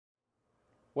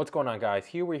What's going on, guys?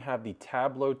 Here we have the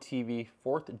Tablo TV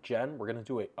 4th Gen. We're going to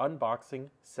do an unboxing,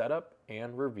 setup,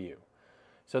 and review.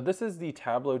 So this is the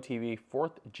Tablo TV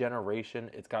 4th generation.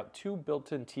 It's got two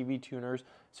built-in TV tuners,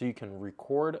 so you can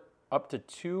record up to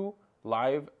 2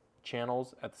 live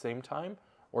channels at the same time,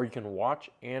 or you can watch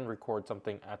and record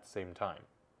something at the same time.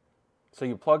 So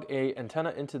you plug an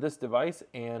antenna into this device,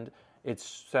 and it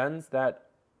sends that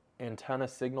antenna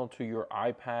signal to your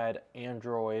iPad,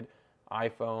 Android,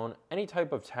 iPhone, any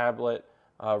type of tablet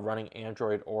running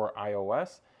Android or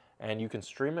iOS, and you can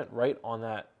stream it right on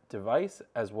that device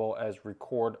as well as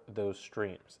record those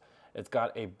streams. It's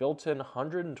got a built-in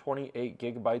 128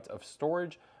 gigabytes of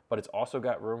storage, but it's also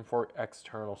got room for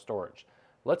external storage.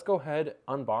 Let's go ahead,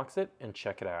 unbox it, and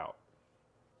check it out.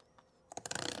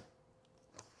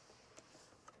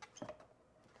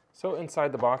 So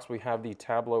inside the box we have the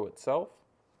Tablo itself.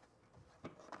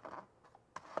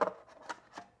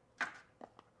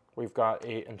 We've got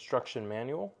an instruction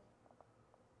manual.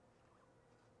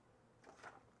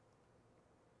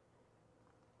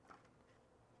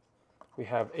 We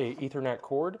have an Ethernet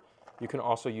cord. You can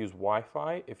also use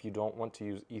Wi-Fi if you don't want to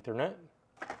use Ethernet.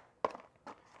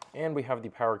 And we have the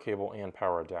power cable and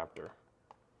power adapter.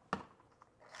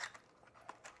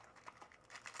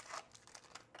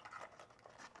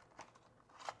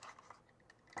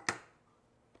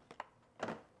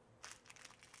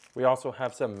 We also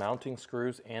have some mounting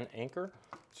screws and anchor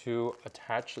to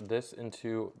attach this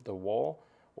into the wall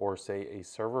or say a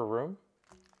server room.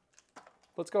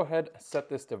 Let's go ahead and set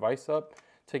this device up.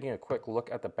 Taking a quick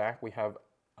look at the back, we have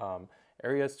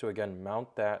areas to again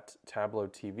mount that Tablo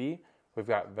TV. We've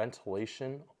got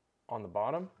ventilation on the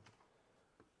bottom.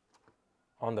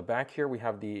 On the back here we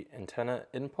have the antenna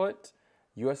input,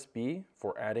 USB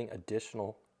for adding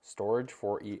additional storage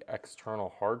for an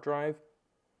external hard drive,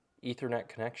 Ethernet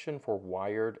connection for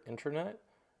wired internet,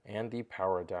 and the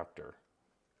power adapter.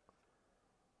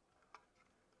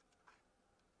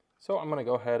 So I'm going to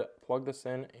go ahead, plug this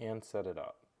in, and set it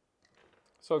up.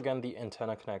 So again, the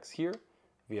antenna connects here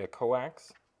via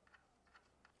coax,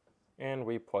 and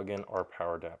we plug in our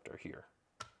power adapter here.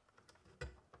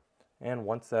 And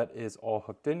once that is all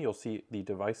hooked in, you'll see the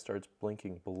device starts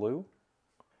blinking blue.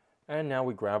 And now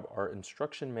we grab our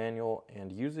instruction manual,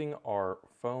 and using our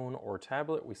phone or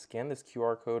tablet, we scan this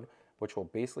QR code, which will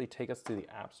basically take us to the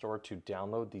App Store to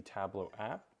download the Tablo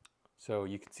app. So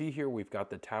you can see here we've got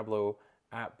the Tablo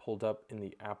app pulled up in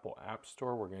the Apple App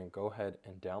Store. We're going to go ahead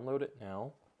and download it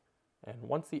now. And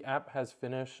once the app has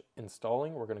finished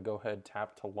installing, we're going to go ahead and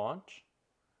tap to launch.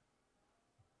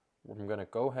 I'm going to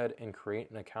go ahead and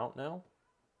create an account now.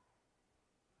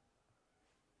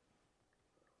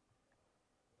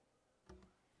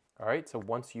 All right, so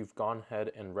once you've gone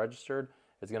ahead and registered,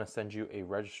 it's going to send you a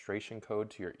registration code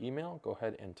to your email. Go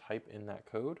ahead and type in that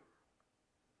code.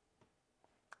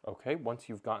 Okay, once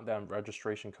you've got that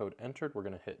registration code entered, we're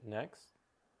going to hit next.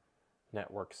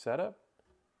 Network setup.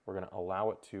 We're going to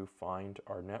allow it to find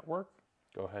our network.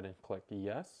 Go ahead and click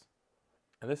yes.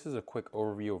 And this is a quick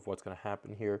overview of what's going to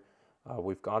happen here.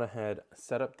 We've gone ahead,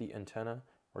 set up the antenna.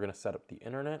 We're going to set up the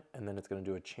internet, and then it's going to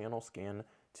do a channel scan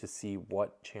to see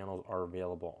what channels are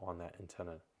available on that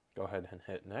antenna. Go ahead and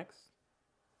hit next.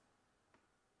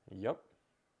 Yep.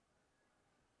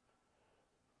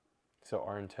 So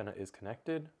our antenna is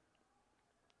connected.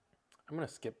 I'm going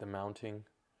to skip the mounting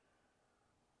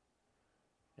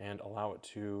and allow it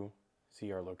to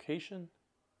see our location.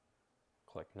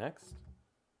 Click next.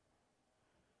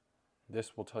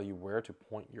 This will tell you where to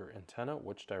point your antenna,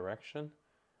 which direction.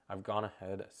 I've gone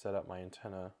ahead, set up my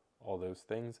antenna, all those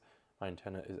things. My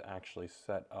antenna is actually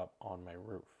set up on my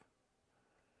roof.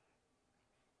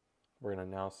 We're going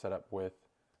to now set up with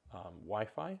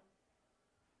Wi-Fi.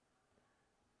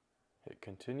 Hit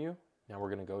continue. Now we're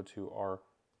going to go to our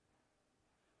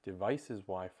device's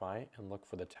Wi-Fi and look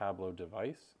for the Tablo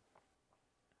device.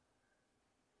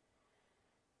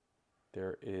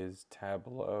 There is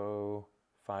Tablo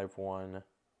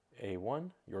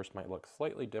 51A1. Yours might look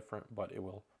slightly different, but it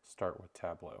will start with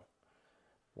Tablo.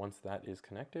 Once that is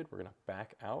connected, we're going to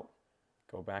back out,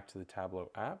 go back to the Tablo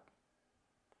app,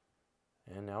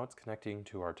 and now it's connecting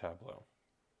to our Tablo.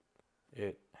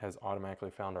 It has automatically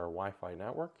found our Wi-Fi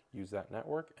network. Use that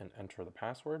network and enter the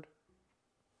password.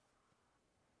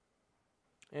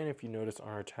 And if you notice on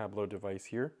our Tablo device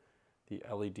here, the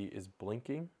LED is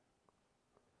blinking.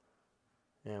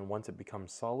 And once it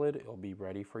becomes solid, it'll be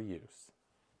ready for use.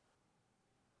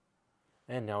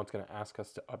 And now it's going to ask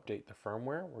us to update the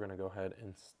firmware. We're going to go ahead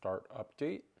and start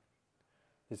update.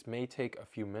 This may take a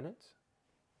few minutes.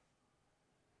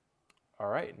 All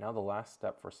right, now the last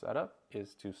step for setup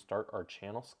is to start our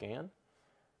channel scan.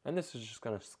 And this is just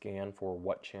going to scan for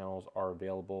what channels are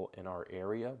available in our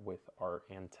area with our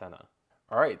antenna.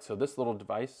 All right, so this little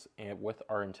device and with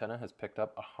our antenna has picked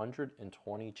up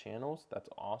 120 channels. That's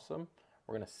awesome.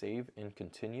 We're going to save and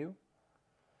continue.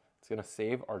 It's going to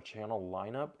save our channel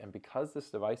lineup, and because this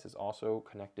device is also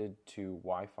connected to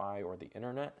Wi-Fi or the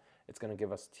internet, it's going to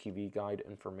give us TV guide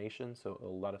information, so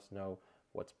it'll let us know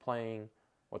what's playing,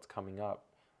 what's coming up,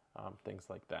 things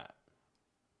like that.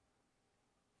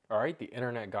 All right, the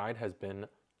internet guide has been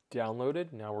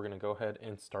downloaded. Now we're going to go ahead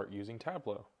and start using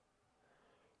Tablo.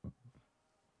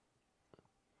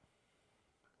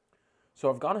 So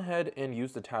I've gone ahead and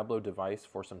used the Tablo device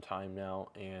for some time now,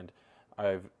 and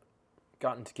I've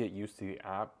gotten to get used to the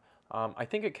app. I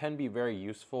think it can be very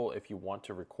useful if you want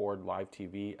to record live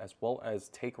TV, as well as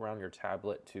take around your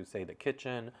tablet to, say, the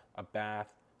kitchen, a bath,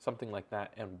 something like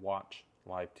that, and watch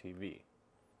live TV.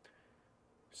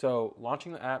 So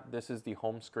launching the app, this is the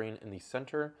home screen in the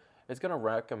center. It's going to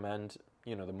recommend,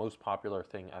 the most popular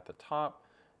thing at the top.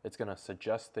 It's going to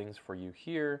suggest things for you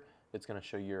here. It's going to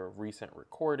show your recent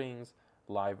recordings,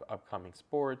 live upcoming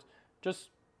sports,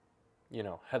 just,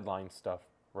 headline stuff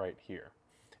right here.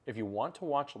 If you want to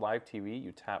watch live TV,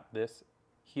 you tap this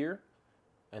here,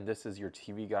 and this is your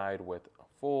TV guide with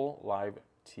full live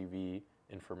TV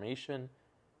information.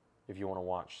 If you want to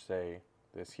watch, say,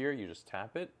 this here, you just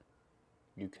tap it.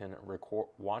 You can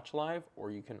watch live,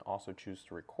 or you can also choose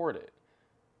to record it.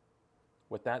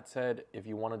 With that said, if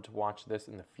you wanted to watch this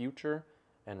in the future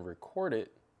and record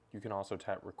it, you can also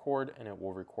tap record, and it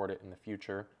will record it in the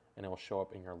future, and it will show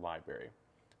up in your library.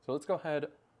 So let's go ahead,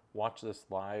 watch this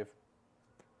live.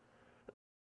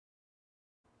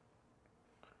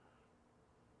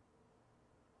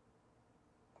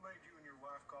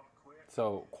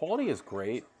 So quality is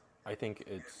great. I think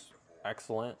it's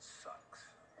excellent.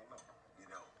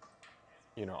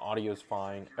 Audio's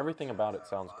fine. Everything about it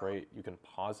sounds great. You can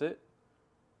pause it,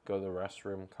 go to the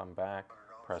restroom, come back,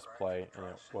 press play, and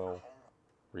it will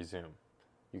resume.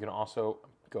 You can also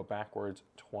go backwards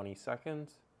 20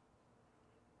 seconds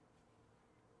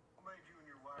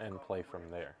and play from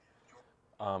there.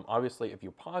 Obviously, if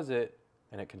you pause it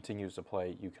and it continues to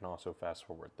play, you can also fast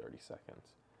forward 30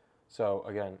 seconds. So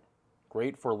again,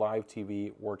 great for live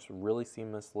TV, works really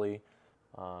seamlessly.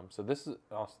 So this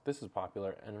is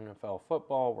popular. NFL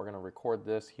football, we're going to record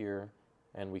this here,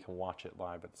 and we can watch it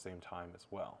live at the same time as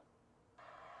well.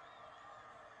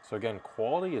 So again,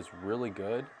 quality is really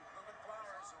good.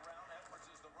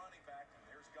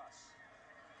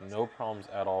 No problems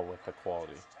at all with the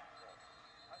quality.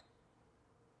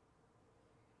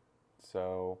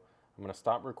 So I'm going to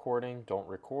stop recording, don't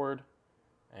record.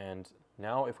 And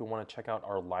now if we want to check out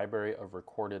our library of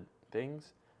recorded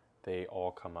things, they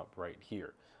all come up right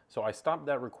here. So I stopped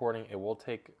that recording. It will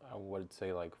take, I would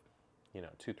say, like,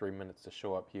 2-3 minutes to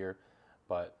show up here.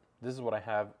 But this is what I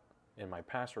have in my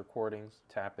past recordings.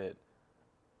 Tap it,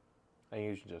 and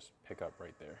you should just pick up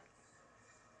right there.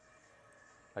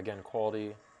 Again,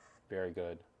 quality, very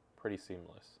good, pretty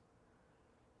seamless.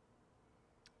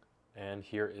 And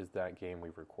here is that game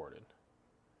we've recorded.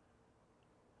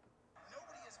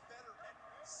 Nobody is better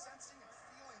at sensing and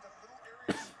feeling the little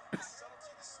areas of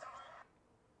subtlety to stop.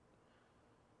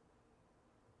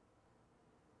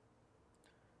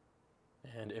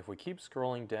 And if we keep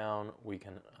scrolling down, we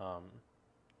can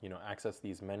access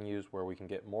these menus where we can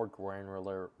get more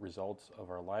granular results of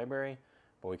our library,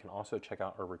 but we can also check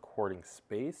out our recording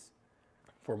space.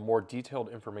 For more detailed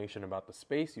information about the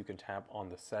space, you can tap on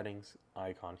the settings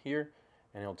icon here,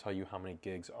 and it'll tell you how many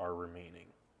gigs are remaining.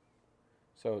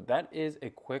 So that is a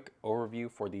quick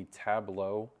overview for the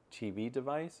Tablo TV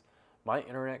device. My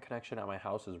internet connection at my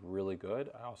house is really good.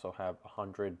 I also have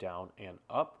 100 down and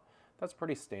up. That's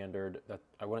pretty standard.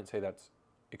 I wouldn't say that's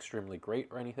extremely great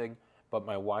or anything, but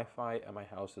my Wi-Fi at my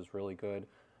house is really good.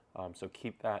 So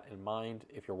keep that in mind.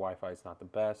 If your Wi-Fi is not the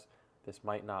best, this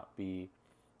might not be,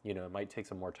 it might take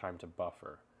some more time to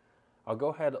buffer. I'll go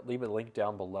ahead and leave a link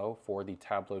down below for the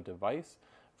Tablo device.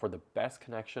 For the best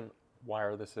connection,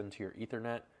 wire this into your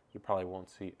Ethernet. You probably won't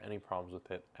see any problems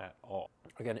with it at all.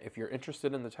 Again, if you're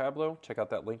interested in the Tablo, check out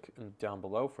that link down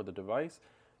below for the device.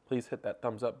 Please hit that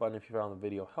thumbs up button if you found the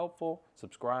video helpful.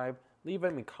 Subscribe. Leave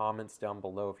any comments down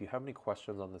below. If you have any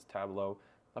questions on this Tablo,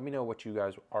 let me know what you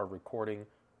guys are recording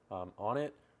on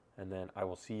it. And then I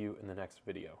will see you in the next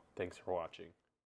video. Thanks for watching.